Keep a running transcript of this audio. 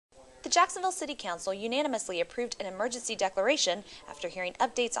Jacksonville City Council unanimously approved an emergency declaration after hearing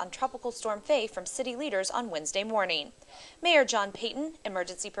updates on Tropical Storm Faye from city leaders on Wednesday morning. Mayor John Payton,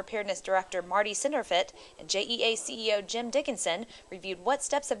 Emergency Preparedness Director Marty Cinderfit, and JEA CEO Jim Dickinson reviewed what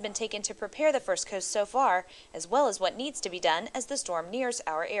steps have been taken to prepare the First Coast so far, as well as what needs to be done as the storm nears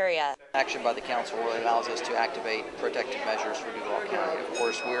our area. Action by the council really allows us to activate protective measures for Duval County. Of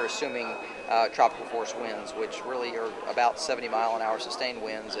course, we're assuming tropical force winds, which really are about 70-mile-an-hour sustained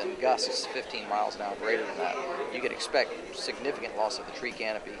winds and gusts 15 miles an hour greater than that. You could expect significant loss of the tree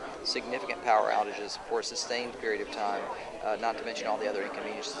canopy, significant power outages for a sustained period of time, not to mention all the other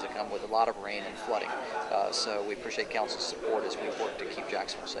inconveniences that come with a lot of rain and flooding. So we appreciate council's support as we work to keep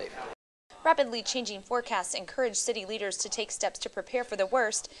Jacksonville safe. Rapidly changing forecasts encourage city leaders to take steps to prepare for the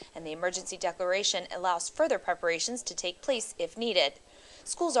worst, and the emergency declaration allows further preparations to take place if needed.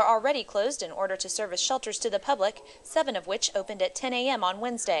 Schools are already closed in order to serve as shelters to the public, 7 of which opened at 10 a.m. on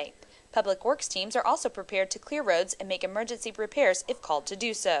Wednesday. Public Works teams are also prepared to clear roads and make emergency repairs if called to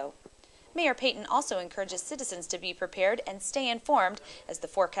do so. Mayor Payton also encourages citizens to be prepared and stay informed as the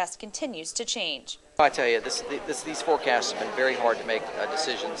forecast continues to change. I tell you, these forecasts have been very hard to make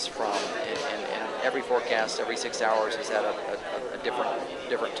decisions from, and every forecast, every 6 hours has had a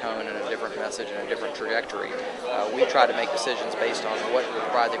different tone and a different message and a different trajectory. We try to make decisions based on what will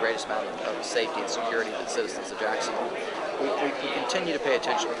provide the greatest amount of safety and security to the citizens of Jacksonville. We continue to pay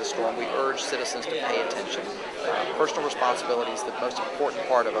attention to the storm. We urge citizens to pay attention. Personal responsibility is the most important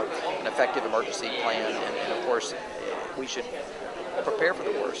part of an effective emergency plan, and of course, we should prepare for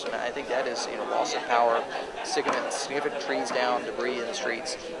the worst. And I think that is, loss of power, significant trees down, debris in the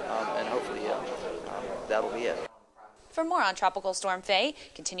streets, and hopefully that'll be it. For more on Tropical Storm Faye,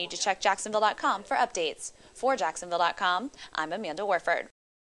 continue to check Jacksonville.com for updates. For Jacksonville.com, I'm Amanda Warford.